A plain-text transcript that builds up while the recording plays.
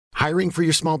Hiring for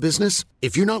your small business?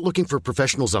 If you're not looking for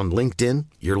professionals on LinkedIn,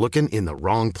 you're looking in the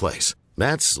wrong place.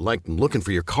 That's like looking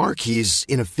for your car keys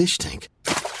in a fish tank.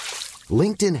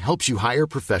 LinkedIn helps you hire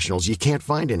professionals you can't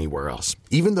find anywhere else,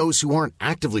 even those who aren't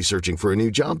actively searching for a new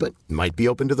job but might be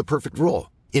open to the perfect role.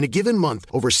 In a given month,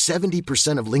 over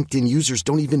 70% of LinkedIn users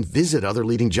don't even visit other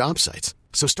leading job sites.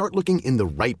 So start looking in the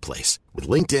right place. With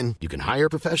LinkedIn, you can hire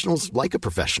professionals like a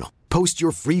professional. Post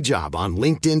your free job on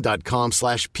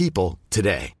linkedin.com/people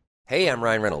today. Hey, I'm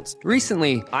Ryan Reynolds.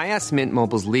 Recently, I asked Mint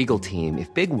Mobile's legal team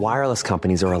if big wireless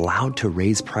companies are allowed to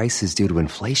raise prices due to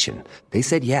inflation. They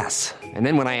said yes. And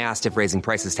then when I asked if raising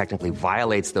prices technically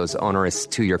violates those onerous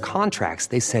two-year contracts,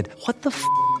 they said, "What the f***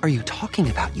 are you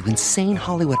talking about, you insane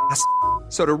Hollywood ass?"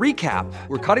 So to recap,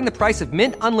 we're cutting the price of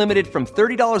Mint Unlimited from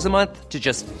 $30 a month to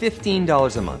just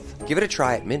 $15 a month. Give it a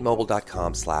try at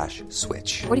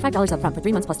mintmobile.com/switch. $45 up front for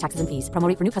 3 months plus taxes and fees. Promo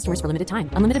rate for new customers for limited time.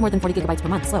 Unlimited more than 40 gigabytes per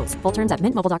month. Slows full terms at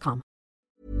mintmobile.com.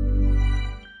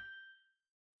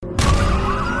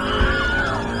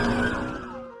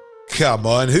 Come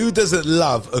on, who doesn't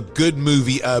love a good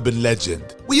movie urban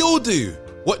legend? We all do.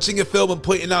 Watching a film and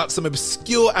pointing out some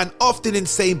obscure and often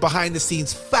insane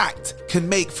behind-the-scenes fact can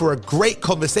make for a great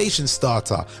conversation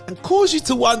starter and cause you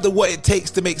to wonder what it takes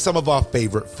to make some of our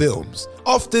favorite films.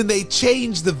 Often they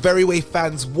change the very way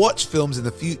fans watch films in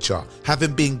the future,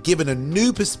 having been given a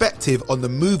new perspective on the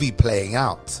movie playing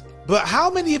out. But how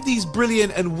many of these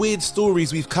brilliant and weird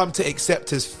stories we've come to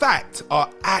accept as fact are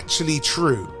actually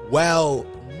true? Well,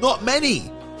 not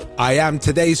many. I am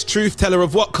today's truth teller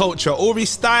of What Culture, Ori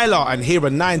Styler, and here are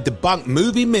 9 debunked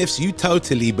movie myths you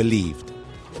totally believed.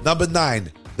 Number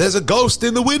 9. There's a ghost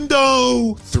in the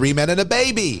window. 3 Men and a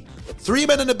Baby. 3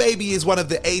 Men and a Baby is one of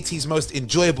the 80s most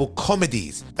enjoyable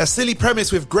comedies. A silly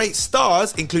premise with great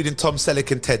stars, including Tom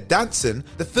Selleck and Ted Danson,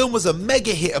 the film was a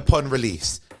mega hit upon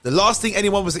release. The last thing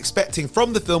anyone was expecting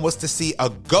from the film was to see a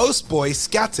ghost boy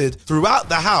scattered throughout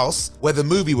the house where the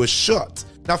movie was shot.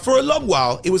 Now, for a long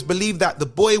while, it was believed that the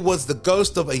boy was the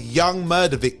ghost of a young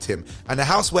murder victim, and the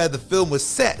house where the film was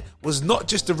set was not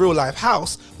just a real-life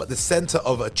house, but the center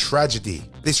of a tragedy.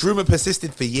 This rumor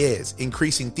persisted for years,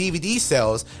 increasing DVD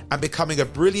sales and becoming a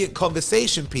brilliant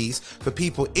conversation piece for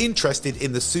people interested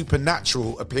in the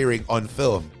supernatural appearing on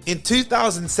film. In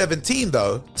 2017,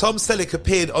 though, Tom Selleck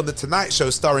appeared on The Tonight Show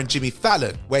starring Jimmy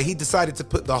Fallon, where he decided to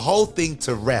put the whole thing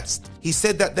to rest. He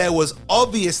said that there was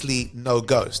obviously no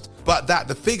ghost, but that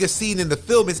the figure seen in the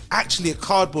film is actually a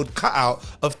cardboard cutout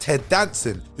of Ted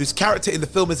Danson, whose character in the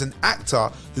film is an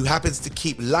actor who happens to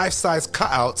keep life-size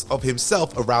cutouts of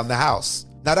himself around the house.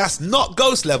 Now that's not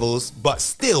ghost levels, but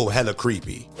still hella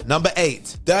creepy. Number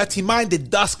 8, Dirty-Minded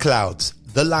Dust Clouds,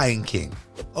 The Lion King.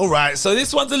 Alright, so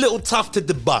this one's a little tough to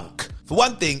debunk. For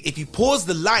one thing, if you pause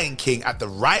The Lion King at the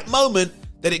right moment,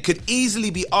 then it could easily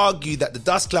be argued that the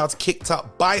dust clouds kicked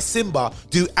up by Simba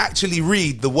do actually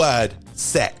read the word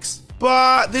sex.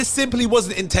 But this simply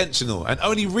wasn't intentional and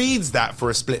only reads that for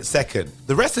a split second.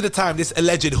 The rest of the time this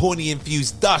alleged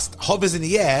horny-infused dust hovers in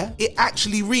the air, it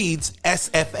actually reads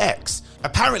SFX.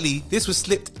 Apparently, this was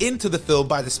slipped into the film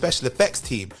by the special effects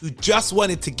team, who just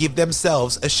wanted to give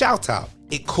themselves a shout-out.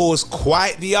 It caused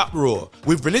quite the uproar,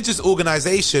 with religious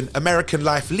organization American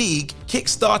Life League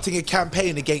kickstarting a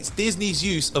campaign against Disney's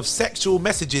use of sexual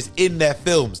messages in their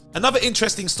films. Another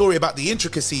interesting story about the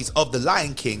intricacies of The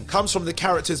Lion King comes from the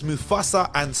characters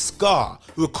Mufasa and Scar,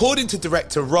 who according to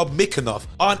director Rob Mickonoff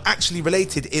aren't actually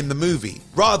related in the movie.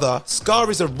 Rather,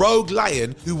 Scar is a rogue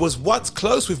lion who was once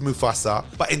close with Mufasa,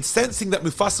 but in sensing that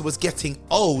Mufasa was getting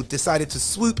old, decided to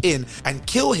swoop in and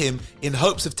kill him in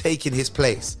hopes of taking his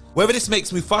place. Whether this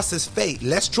makes Mufasa's fate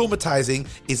less traumatizing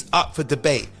is up for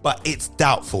debate, but it's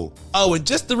doubtful. Oh, and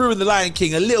just to ruin The Lion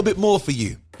King a little bit more for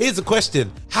you, here's a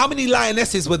question. How many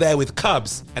lionesses were there with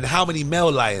cubs, and how many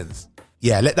male lions?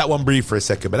 Yeah, let that one breathe for a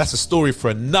second, but that's a story for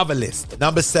another list.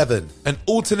 Number 7, an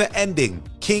alternate ending,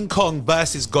 King Kong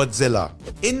vs. Godzilla.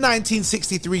 In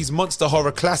 1963's monster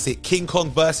horror classic King Kong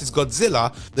vs.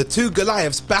 Godzilla, the two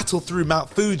Goliaths battle through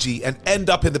Mount Fuji and end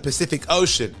up in the Pacific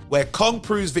Ocean, where Kong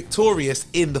proves victorious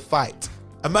in the fight.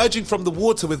 Emerging from the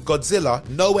water with Godzilla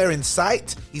nowhere in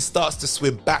sight, he starts to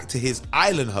swim back to his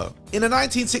island home. In a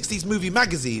 1960s movie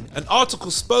magazine, an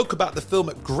article spoke about the film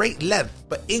at great length,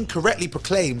 but incorrectly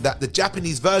proclaimed that the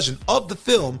Japanese version of the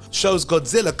film shows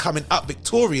Godzilla coming up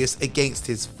victorious against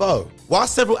his foe. While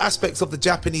several aspects of the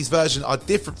Japanese version are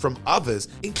different from others,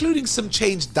 including some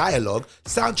changed dialogue,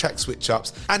 soundtrack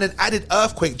switch-ups, and an added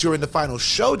earthquake during the final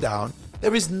showdown,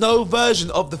 there is no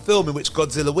version of the film in which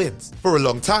Godzilla wins. For a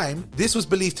long time, this was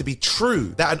believed to be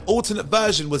true, that an alternate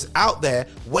version was out there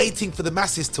waiting for the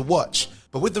masses to watch.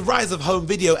 But with the rise of home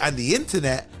video and the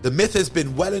internet, the myth has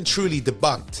been well and truly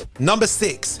debunked. Number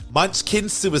 6, Munchkin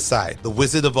Suicide, The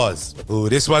Wizard of Oz. Ooh,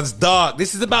 this one's dark.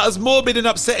 This is about as morbid and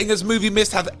upsetting as movie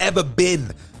myths have ever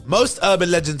been. Most urban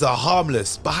legends are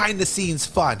harmless, behind the scenes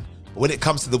fun. But when it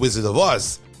comes to The Wizard of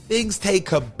Oz, things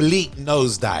take a bleak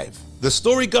nosedive. The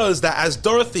story goes that as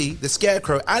Dorothy, the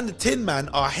Scarecrow, and the Tin Man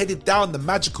are headed down the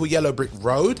magical yellow brick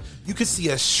road, you can see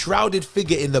a shrouded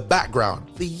figure in the background.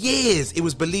 For years, it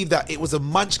was believed that it was a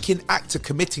Munchkin actor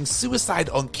committing suicide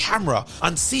on camera,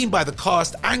 unseen by the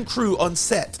cast and crew on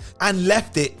set, and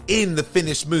left it in the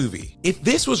finished movie. If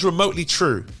this was remotely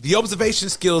true, the observation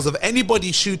skills of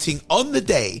anybody shooting on the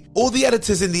day or the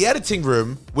editors in the editing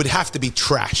room would have to be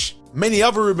trash. Many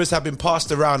other rumors have been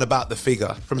passed around about the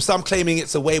figure, from some claiming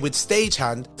it's a wayward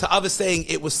stagehand to others saying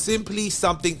it was simply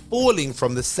something falling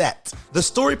from the set. The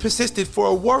story persisted for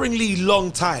a worryingly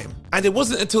long time, and it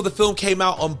wasn't until the film came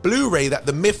out on Blu-ray that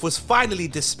the myth was finally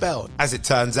dispelled. As it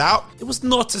turns out, it was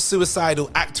not a suicidal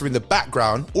actor in the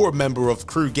background or a member of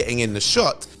crew getting in the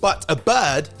shot, but a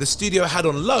bird the studio had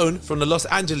on loan from the Los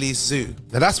Angeles Zoo.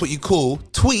 Now that's what you call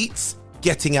tweets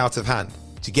getting out of hand.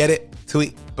 Do you get it?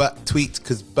 Tweet,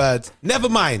 because birds. Never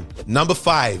mind. Number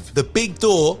 5, the big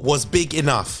door was big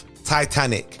enough.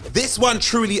 Titanic. This one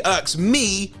truly irks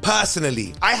me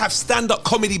personally. I have stand-up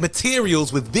comedy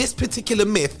materials with this particular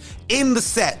myth in the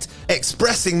set,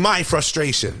 expressing my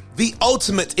frustration. The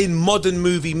ultimate in modern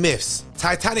movie myths.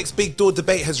 Titanic's big door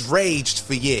debate has raged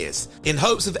for years. In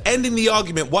hopes of ending the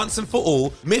argument once and for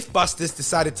all, Mythbusters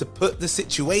decided to put the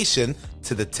situation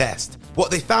to the test.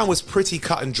 What they found was pretty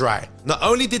cut and dry. Not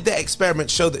only did their experiment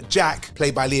show that Jack,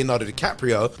 played by Leonardo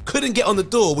DiCaprio, couldn't get on the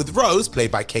door with Rose,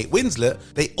 played by Kate Winslet,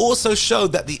 they also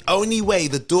showed that the only way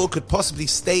the door could possibly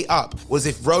stay up was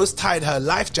if Rose tied her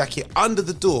life jacket under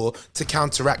the door to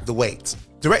counteract the weight.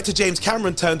 Director James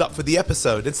Cameron turned up for the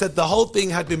episode and said the whole thing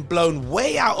had been blown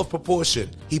way out of proportion.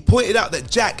 He pointed out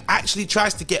that Jack actually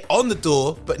tries to get on the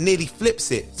door but nearly flips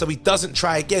it, so he doesn't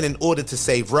try again in order to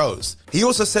save Rose. He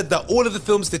also said that all of the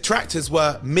film's detractors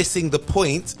were missing the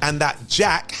point and that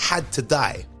Jack had to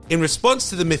die. In response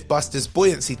to the Mythbusters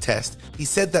buoyancy test, he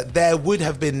said that there would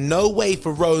have been no way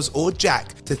for Rose or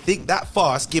Jack to think that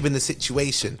fast given the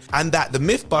situation, and that the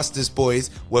Mythbusters boys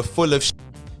were full of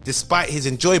despite his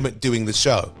enjoyment doing the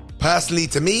show. Personally,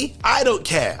 to me, I don't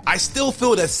care. I still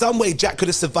feel there's some way Jack could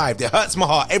have survived. It hurts my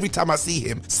heart every time I see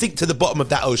him sink to the bottom of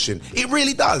that ocean. It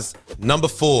really does. Number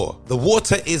 4, the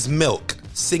water is milk.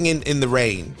 Singing in the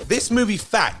Rain. This movie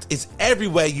fact is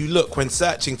everywhere you look when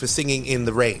searching for Singing in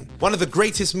the Rain. One of the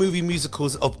greatest movie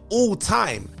musicals of all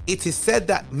time. It is said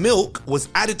that milk was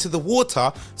added to the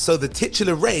water so the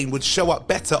titular rain would show up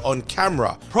better on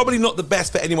camera. Probably not the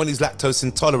best for anyone who's lactose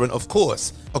intolerant, of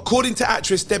course. According to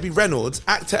actress Debbie Reynolds,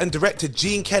 actor and director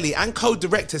Gene Kelly, and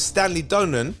co-director Stanley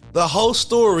Donen, the whole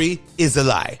story is a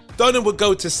lie. Donen would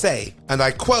go to say, and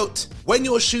I quote, "When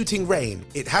you're shooting rain,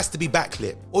 it has to be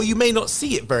backlit, or you may not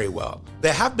see it very well.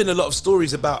 There have been a lot of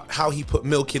stories about how he put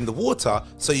milk in the water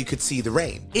so you could see the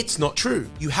rain. It's not true.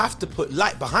 You have to put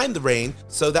light behind the rain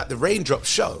so that the raindrops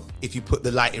show. If you put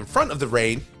the light in front of the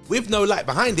rain, with no light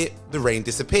behind it, the rain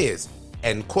disappears."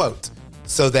 End quote.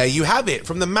 So there you have it.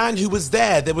 From the man who was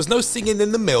there was no singing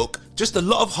in the milk, just a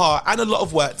lot of heart and a lot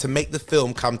of work to make the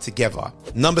film come together.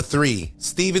 Number 3,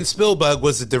 Steven Spielberg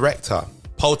was the director.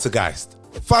 Poltergeist.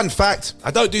 Fun fact,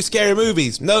 I don't do scary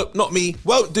movies. Nope, not me.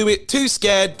 Won't do it. Too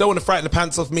scared. Don't want to frighten the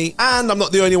pants off me. And I'm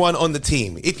not the only one on the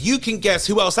team. If you can guess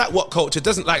who else at What Culture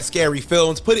doesn't like scary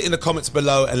films, put it in the comments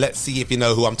below and let's see if you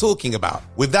know who I'm talking about.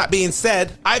 With that being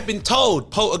said, I've been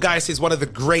told Poltergeist is one of the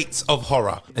greats of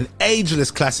horror, an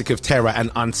ageless classic of terror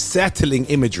and unsettling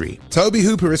imagery. Tobe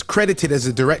Hooper is credited as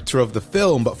the director of the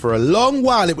film, but for a long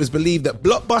while it was believed that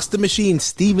blockbuster machine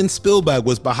Steven Spielberg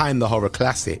was behind the horror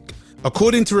classic.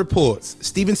 According to reports,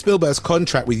 Steven Spielberg's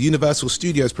contract with Universal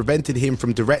Studios prevented him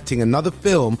from directing another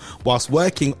film whilst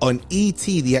working on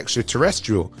E.T. the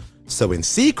Extraterrestrial. So in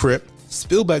secret,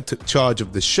 Spielberg took charge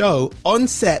of the show on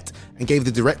set and gave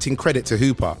the directing credit to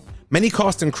Hooper. Many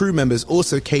cast and crew members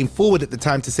also came forward at the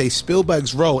time to say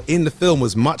Spielberg's role in the film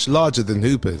was much larger than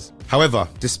Hooper's. However,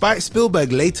 despite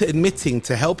Spielberg later admitting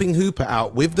to helping Hooper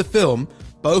out with the film,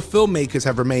 both filmmakers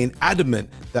have remained adamant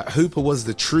that Hooper was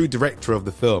the true director of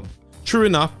the film. True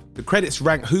enough, the credits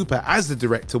rank Hooper as the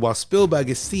director while Spielberg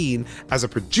is seen as a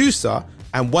producer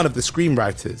and one of the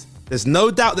screenwriters. There's no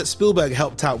doubt that Spielberg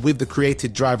helped out with the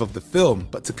creative drive of the film,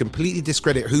 but to completely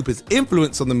discredit Hooper's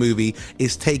influence on the movie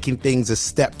is taking things a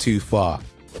step too far.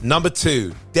 Number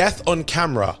 2, Death on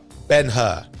Camera,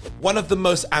 Ben-Hur. One of the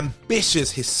most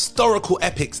ambitious historical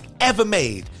epics ever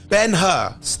made,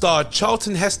 Ben-Hur starred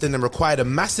Charlton Heston and required a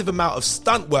massive amount of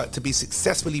stunt work to be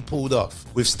successfully pulled off.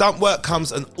 With stunt work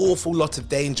comes an awful lot of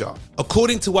danger.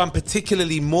 According to one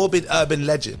particularly morbid urban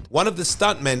legend, one of the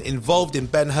stuntmen involved in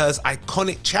Ben-Hur's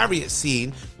iconic chariot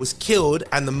scene was killed,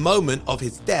 and the moment of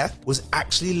his death was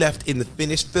actually left in the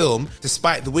finished film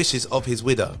despite the wishes of his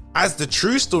widow. As the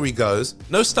true story goes,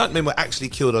 no stuntmen were actually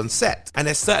killed on set, and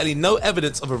there's certainly no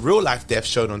evidence of a real-life death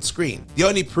shown on screen. The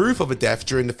only proof of a death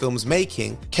during the film's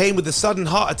making came with the sudden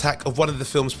heart attack of one of the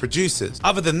film's producers.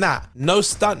 Other than that, no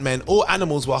stuntmen or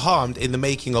animals were harmed in the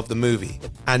making of the movie.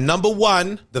 And number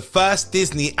 1, the first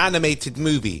Disney animated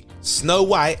movie, Snow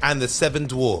White and the Seven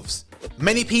Dwarfs.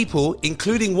 Many people,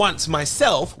 including once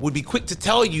myself, would be quick to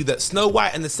tell you that Snow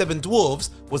White and the Seven Dwarfs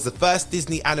was the first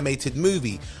Disney animated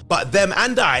movie, but them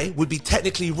and I would be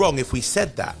technically wrong if we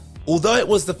said that. Although it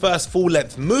was the first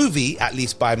full-length movie, at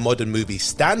least by modern movie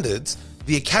standards,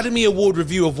 the Academy Award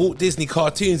review of Walt Disney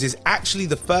cartoons is actually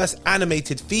the first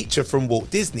animated feature from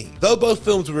Walt Disney. Though both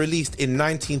films were released in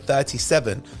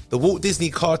 1937, the Walt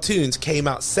Disney cartoons came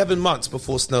out 7 months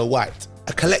before Snow White.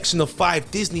 A collection of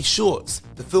 5 Disney shorts,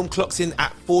 the film clocks in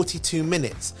at 42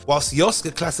 minutes, whilst the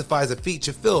Oscar classifies a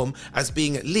feature film as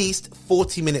being at least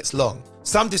 40 minutes long.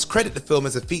 Some discredit the film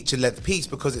as a feature-length piece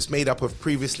because it's made up of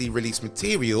previously released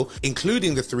material,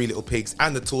 including The Three Little Pigs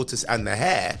and The Tortoise and the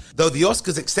Hare, though the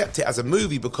Oscars accept it as a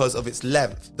movie because of its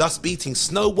length, thus beating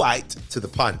Snow White to the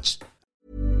punch.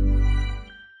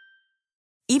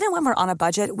 Even when we're on a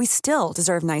budget, we still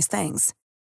deserve nice things.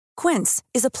 Quince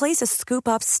is a place to scoop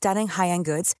up stunning high-end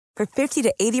goods for 50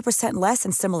 to 80% less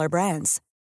than similar brands.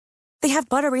 They have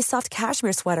buttery soft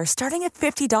cashmere sweaters starting at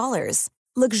 $50,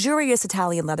 luxurious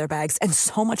Italian leather bags, and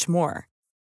so much more.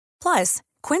 Plus,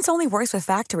 Quince only works with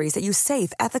factories that use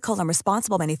safe, ethical, and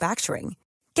responsible manufacturing.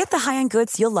 Get the high-end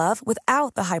goods you'll love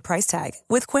without the high price tag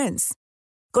with Quince.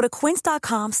 Go to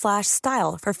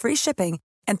quince.com/style for free shipping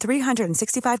and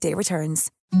 365-day returns.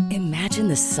 Imagine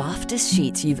the softest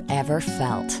sheets you've ever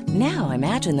felt. Now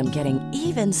imagine them getting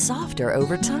even softer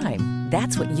over time.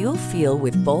 That's what you'll feel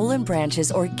with Boll &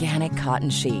 Branch's organic cotton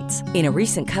sheets. In a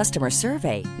recent customer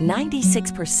survey,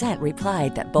 96%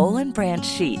 replied that Boll & Branch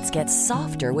sheets get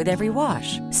softer with every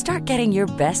wash. Start getting your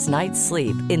best night's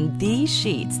sleep in these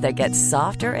sheets that get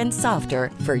softer and softer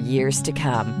for years to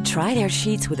come. Try their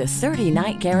sheets with a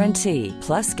 30-night guarantee.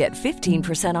 Plus, get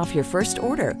 15% off your first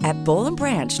order at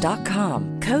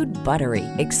bollandbranch.com. Code BUTTERY.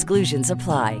 Exclusions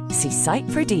apply. See site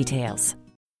for details.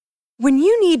 When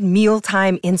you need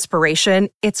mealtime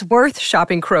inspiration, it's worth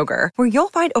shopping Kroger, where you'll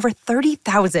find over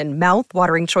 30,000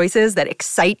 mouth-watering choices that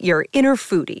excite your inner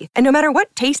foodie. And no matter what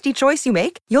tasty choice you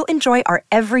make, you'll enjoy our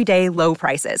everyday low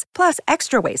prices, plus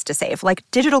extra ways to save, like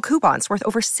digital coupons worth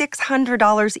over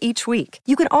 $600 each week.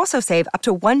 You can also save up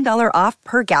to $1 off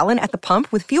per gallon at the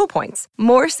pump with fuel points.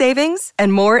 More savings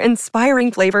and more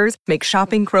inspiring flavors make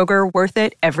shopping Kroger worth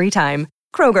it every time.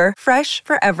 Kroger, fresh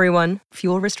for everyone.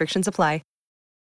 Fuel restrictions apply.